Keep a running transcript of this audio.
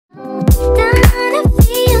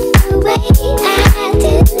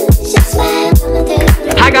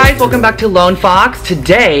welcome back to Lone Fox.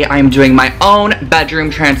 Today I'm doing my own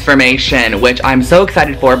bedroom transformation, which I'm so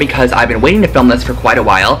excited for because I've been waiting to film this for quite a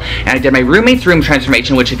while. And I did my roommate's room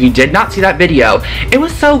transformation, which if you did not see that video, it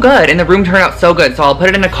was so good and the room turned out so good. So I'll put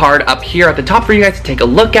it in a card up here at the top for you guys to take a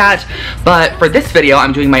look at. But for this video,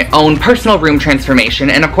 I'm doing my own personal room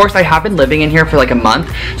transformation. And of course I have been living in here for like a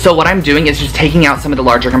month. So what I'm doing is just taking out some of the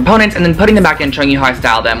larger components and then putting them back in, showing you how I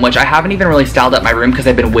style them, which I haven't even really styled up my room because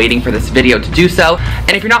I've been waiting for this video to do so.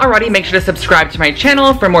 And if you're not already, make sure to subscribe to my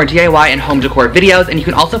channel for more DIY and home decor videos, and you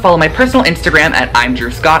can also follow my personal Instagram at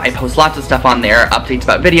I'mDrewScott. I post lots of stuff on there, updates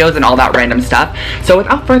about videos and all that random stuff. So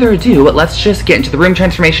without further ado, let's just get into the room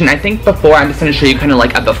transformation. I think before, I'm just going to show you kind of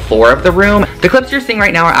like a before of the room. The clips you're seeing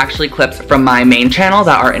right now are actually clips from my main channel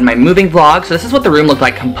that are in my moving vlog. So this is what the room looked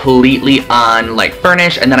like completely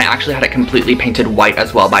furnished, and then I actually had it completely painted white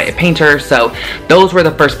as well by a painter. So those were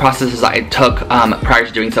the first processes I took prior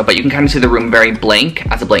to doing so, but you can kind of see the room very blank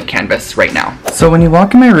as a blank canvas right now. So when you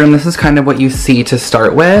walk in my room, this is kind of what you see to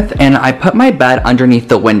start with, and I put my bed underneath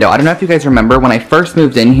the window. I don't know if you guys remember when I first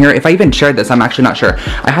moved in here, if I even shared this, I'm actually not sure.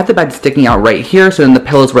 I had the bed sticking out right here, so then the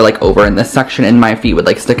pillows were like over in this section and my feet would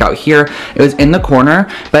like stick out here. It was in the corner,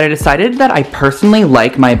 but I decided that I personally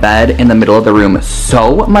like my bed in the middle of the room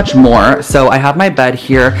so much more. So I have my bed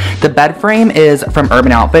here. The bed frame is from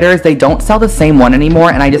Urban Outfitters. They don't sell the same one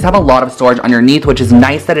anymore, and I just have a lot of storage underneath, which is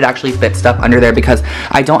nice that it actually fits stuff under there because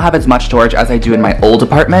I don't have as much storage as I do in my old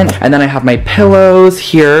apartment. And then I have my pillows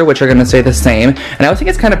here, which are going to stay the same. And I always think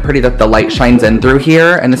it's kind of pretty that the light shines in through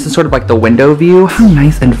here, and this is sort of like the window view. How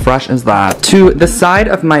nice and fresh is that? To the side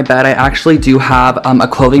of my bed, I actually do have a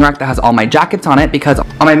clothing rack that has all my jackets on it, because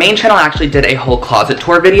on my main channel I actually did a whole closet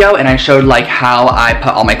tour video and I showed like how I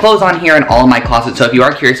put all my clothes on here and all of my closets. So if you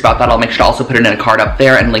are curious about that, I'll make sure to also put it in a card up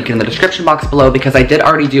there and link it in the description box below, because I did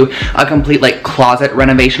already do a complete like closet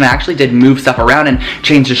renovation. I actually did move stuff around and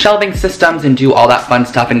change the shelving systems and do all that fun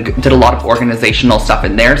stuff and did a lot of organizational stuff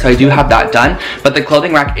in there. So I do have that done, but the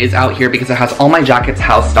clothing rack is out here because it has all my jackets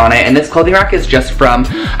housed on it. And this clothing rack is just from,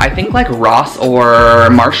 I think like Ross or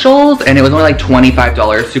Marshalls, and it was only like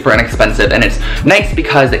 $25, super inexpensive. And it's nice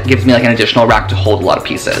because it gives me like an additional rack to hold a lot of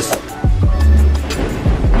pieces.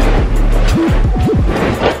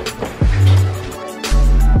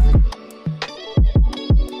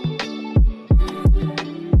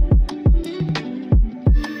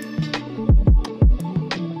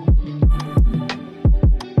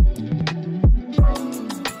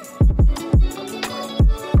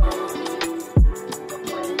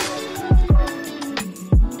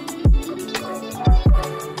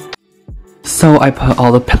 So I put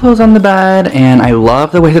all the pillows on the bed, and I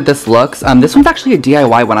love the way that this looks. This one's actually a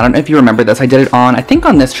DIY one. I don't know if you remember this. I did it on, I think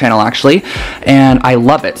on this channel actually, and I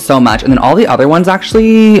love it so much. And then all the other ones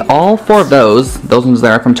actually, all four of those ones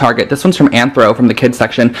there are from Target. This one's from Anthro from the kids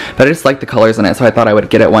section, but I just like the colors in it, so I thought I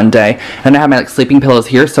would get it one day. And I have my like sleeping pillows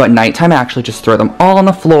here, so at nighttime I actually just throw them all on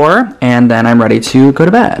the floor, and then I'm ready to go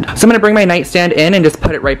to bed. So I'm gonna bring my nightstand in and just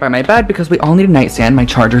put it right by my bed because we all need a nightstand. My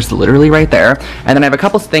charger's literally right there. And then I have a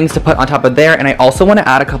couple things to put on top of there. And I also want to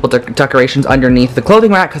add a couple decorations underneath the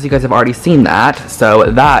clothing rack because you guys have already seen that.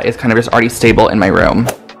 So that is kind of just already stable in my room.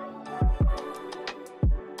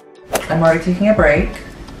 I'm already taking a break,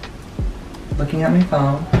 looking at my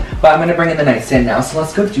phone, but I'm going to bring in the nightstand now. So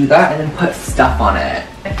let's go do that and then put stuff on it.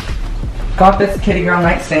 Got this kitty girl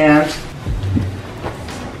nightstand.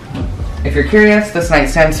 If you're curious, this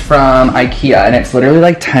nightstand's from IKEA, and it's literally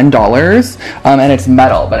like $10, and it's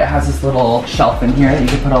metal, but it has this little shelf in here that you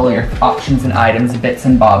can put all your options and items, bits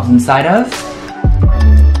and bobs inside of.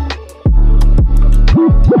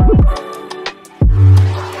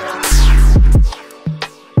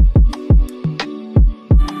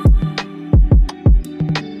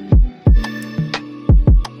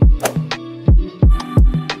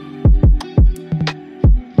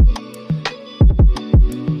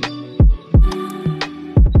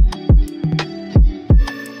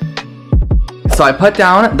 So I put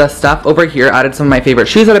down the stuff over here, added some of my favorite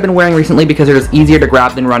shoes that I've been wearing recently because they're just easier to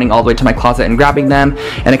grab than running all the way to my closet and grabbing them,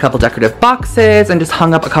 and a couple decorative boxes, and just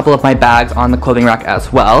hung up a couple of my bags on the clothing rack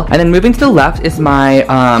as well. And then moving to the left is my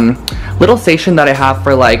little station that I have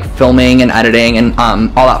for like filming and editing and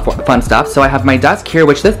all that fun stuff. So I have my desk here,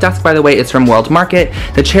 which this desk, by the way, is from World Market.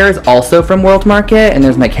 The chair is also from World Market, and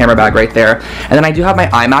there's my camera bag right there. And then I do have my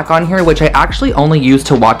iMac on here, which I actually only use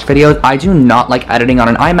to watch videos. I do not like editing on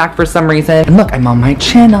an iMac for some reason. And look, I'm on my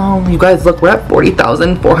channel. You guys, look, we're at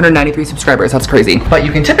 40,493 subscribers. That's crazy. But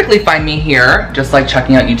you can typically find me here, just like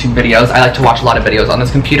checking out YouTube videos. I like to watch a lot of videos on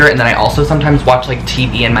this computer, and then I also sometimes watch like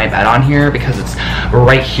TV in my bed on here because it's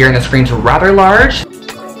right here and the screen's rather large.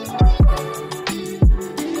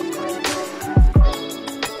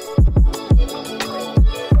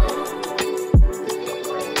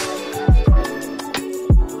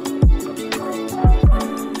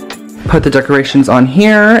 put the decorations on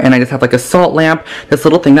here, and I just have like a salt lamp, this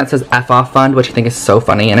little thing that says F off fund, which I think is so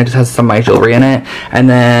funny, and it just has some of my jewelry in it, and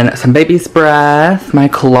then some baby's breath, my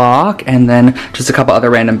clock, and then just a couple other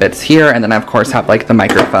random bits here, and then I of course have like the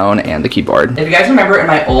microphone and the keyboard. If you guys remember, in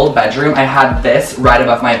my old bedroom I had this right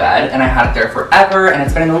above my bed, and I had it there forever, and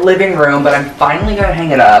it's been in the living room, but I'm finally gonna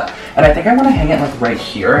hang it up, and I think I want to hang it like right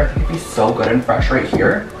here. I think it'd be so good and fresh right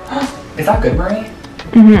here. Is that good, Marie?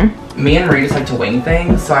 Mm-hmm. Me and Marie just like to wing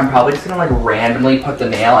things, so I'm probably just gonna like randomly put the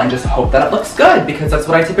nail and just hope that it looks good, because that's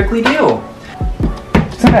what I typically do.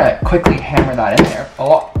 Just gonna quickly hammer that in there.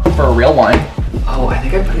 Oh, for a real one. Oh, I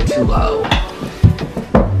think I put it too low.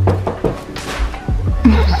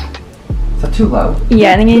 Is that too low?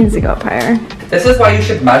 Yeah, I think it needs to go up higher. This is why you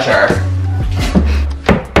should measure.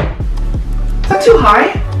 Is that too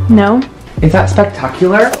high? No. Is that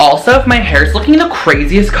spectacular? Also, if my hair's looking the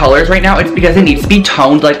craziest colors right now, it's because it needs to be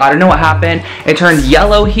toned. Like, I don't know what happened. It turned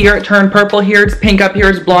yellow here, it turned purple here, it's pink up here,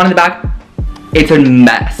 it's blonde in the back. It's a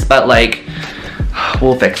mess, but like,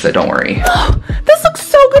 we'll fix it, don't worry. This looks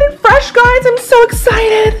so good and fresh, guys. I'm so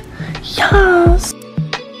excited. Yes.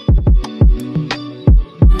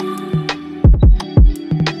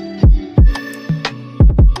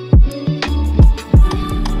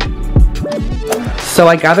 So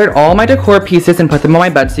I gathered all my decor pieces and put them on my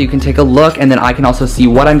bed so you can take a look, and then I can also see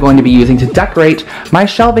what I'm going to be using to decorate my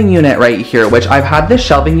shelving unit right here, which I've had this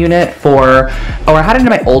shelving unit for, I had it in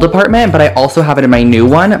my old apartment, but I also have it in my new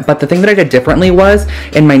one. But the thing that I did differently was,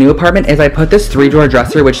 in my new apartment, is I put this 3-drawer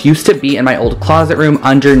dresser, which used to be in my old closet room,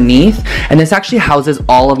 underneath, and this actually houses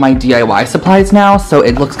all of my DIY supplies now, so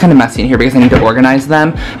it looks kind of messy in here because I need to organize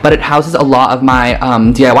them, but it houses a lot of my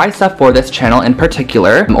DIY stuff for this channel in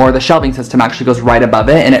particular, or the shelving system actually goes right above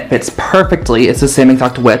it, and it fits perfectly. It's the same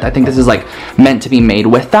exact width. I think this is like meant to be made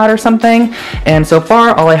with that or something. And so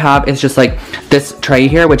far all I have is just like this tray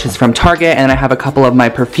here, which is from Target, and I have a couple of my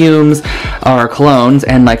perfumes or colognes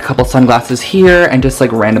and like a couple sunglasses here, and just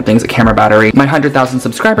like random things, a camera battery, my 100,000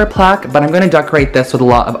 subscriber plaque. But I'm going to decorate this with a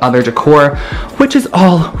lot of other decor, which is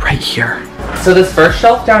all right here. So this first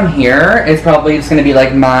shelf down here is probably just going to be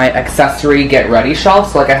like my accessory get ready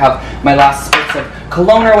shelf. So like I have my last spits of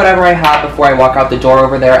cologne or whatever I have before I walk out the door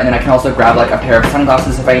over there, and then I can also grab like a pair of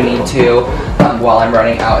sunglasses if I need to while I'm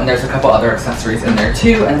running out, and there's a couple other accessories in there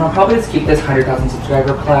too. And I'll probably just keep this 100,000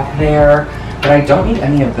 subscriber plaque there, but I don't need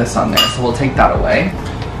any of this on there, so we'll take that away.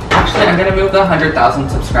 Actually, I'm gonna move the 100,000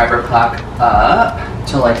 subscriber plaque up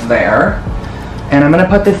to like there, and I'm gonna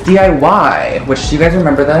put this DIY, which, do you guys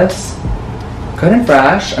remember this? Good and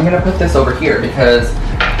fresh. I'm gonna put this over here because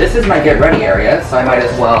this is my get ready area, so I might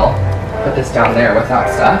as well put this down there with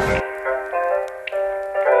that stuff.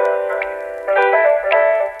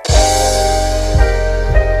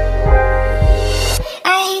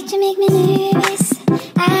 I hate to make me nervous.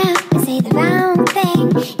 I have to say the wrong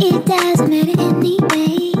thing. It doesn't matter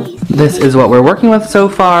anyways. This is what we're working with so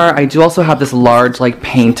far. I do also have this large like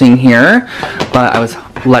painting here, but I was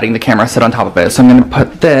letting the camera sit on top of it. So I'm gonna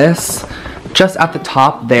put this just at the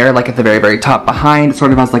top there, like at the very, very top behind,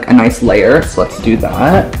 sort of as like a nice layer. So let's do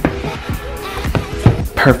that.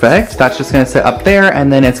 Perfect. That's just gonna sit up there,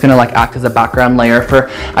 and then it's gonna like act as a background layer for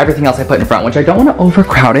everything else I put in front, which I don't want to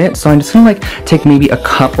overcrowd it. So I'm just gonna like take maybe a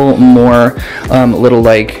couple more little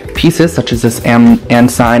like pieces, such as this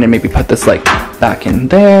and sign, and maybe put this like back in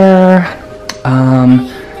there,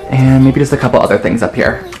 and maybe just a couple other things up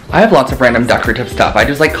here. I have lots of random decorative stuff. I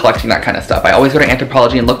just like collecting that kind of stuff. I always go to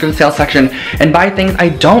Anthropologie and look through the sales section and buy things I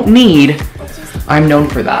don't need. I'm known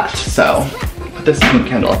for that. So put this pink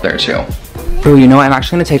candle up there too. Ooh, you know what? I'm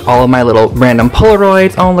actually gonna take all of my little random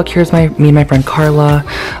Polaroids. Oh, look, here's me and my friend Carla.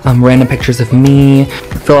 Random pictures of me.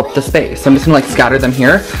 Fill up the space. So I'm just gonna like scatter them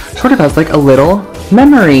here, sort of as like a little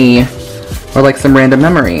memory, or like some random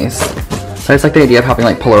memories. So I just like the idea of having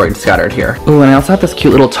like Polaroids scattered here. Ooh, and I also have this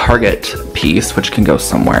cute little Target piece, which can go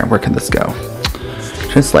somewhere. Where can this go?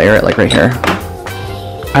 Just layer it like right here.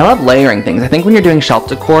 I love layering things. I think when you're doing shelf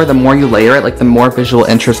decor, the more you layer it, like the more visual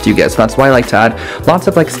interest you get. So that's why I like to add lots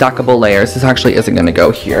of like stackable layers. This actually isn't gonna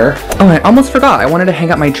go here. Oh, I almost forgot. I wanted to hang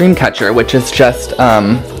up my dream catcher, which is just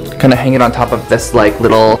gonna hang it on top of this like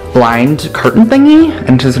little blind curtain thingy,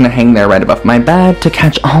 and just gonna hang there right above my bed to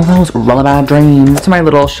catch all those really bad dreams. To my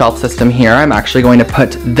little shelf system here, I'm actually going to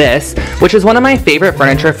put this, which is one of my favorite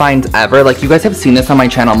furniture finds ever. Like, you guys have seen this on my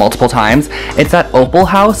channel multiple times. It's that Opal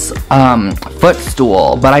House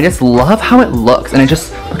footstool, but I just love how it looks, and it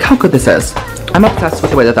just, look how good this is. I'm obsessed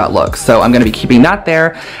with the way that that looks, so I'm gonna be keeping that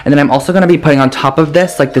there. And then I'm also gonna be putting on top of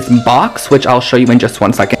this, like this box, which I'll show you in just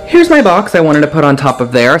one second. here's my box I wanted to put on top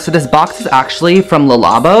of there. So this box is actually from Le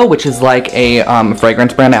Labo, which is like a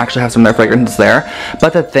fragrance brand. I actually have some of their fragrances there.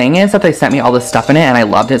 But the thing is that they sent me all this stuff in it and I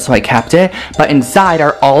loved it, so I kept it. But inside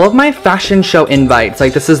are all of my fashion show invites.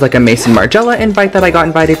 Like this is like a Mason Margiela invite that I got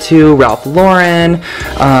invited to, Ralph Lauren,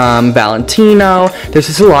 Valentino. There's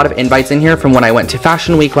just a lot of invites in here from when I went to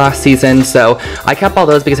Fashion Week last season. So I kept all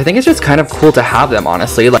those because I think it's just kind of cool to have them,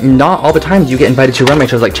 honestly. Like not all the time do you get invited to runway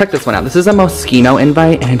shows. Like check this one out. This is a Moschino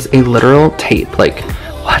invite and it's a literal tape. Like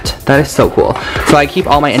what? That is so cool. So I keep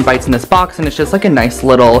all my invites in this box and it's just like a nice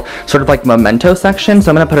little sort of like memento section.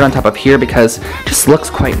 So I'm gonna put it on top of here because it just looks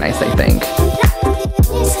quite nice, I think.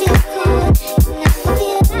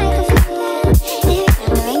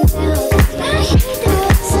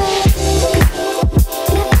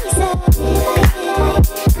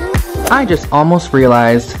 I just almost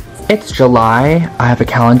realized it's July, I have a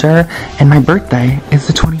calendar, and my birthday is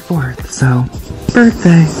the 24th, so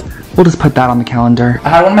birthday. We'll just put that on the calendar. I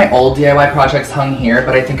had one of my old DIY projects hung here,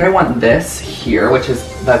 but I think I want this here, which is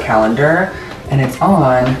the calendar, and it's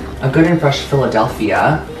on A Good and Fresh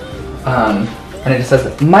Philadelphia. And it just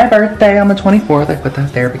says, my birthday on the 24th. I put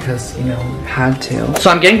that there because, you know, had to. So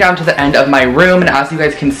I'm getting down to the end of my room, and as you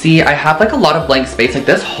guys can see, I have like a lot of blank space. Like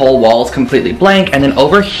this whole wall is completely blank, and then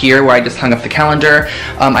over here where I just hung up the calendar,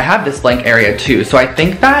 I have this blank area too. So I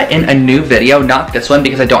think that in a new video, not this one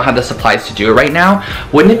because I don't have the supplies to do it right now,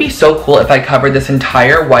 wouldn't it be so cool if I covered this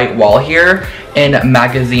entire white wall here in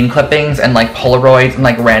magazine clippings and like Polaroids and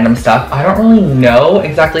like random stuff? I don't really know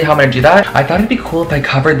exactly how I'm gonna do that. I thought it'd be cool if I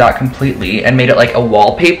covered that completely and made it like a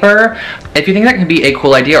wallpaper. If you think that can be a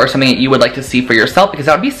cool idea or something that you would like to see for yourself, because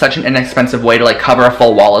that would be such an inexpensive way to like cover a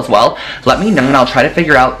full wall as well, let me know and I'll try to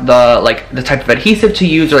figure out the type of adhesive to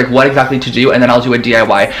use or like what exactly to do, and then I'll do a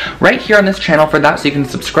DIY right here on this channel for that, so you can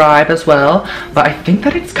subscribe as well. But I think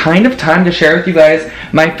that it's kind of time to share with you guys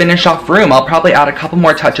my finish off room. I'll probably add a couple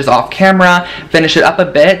more touches off camera, finish it up a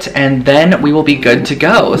bit, and then we will be good to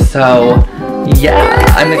go. So yeah,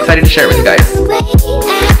 I'm excited to share it with you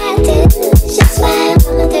guys.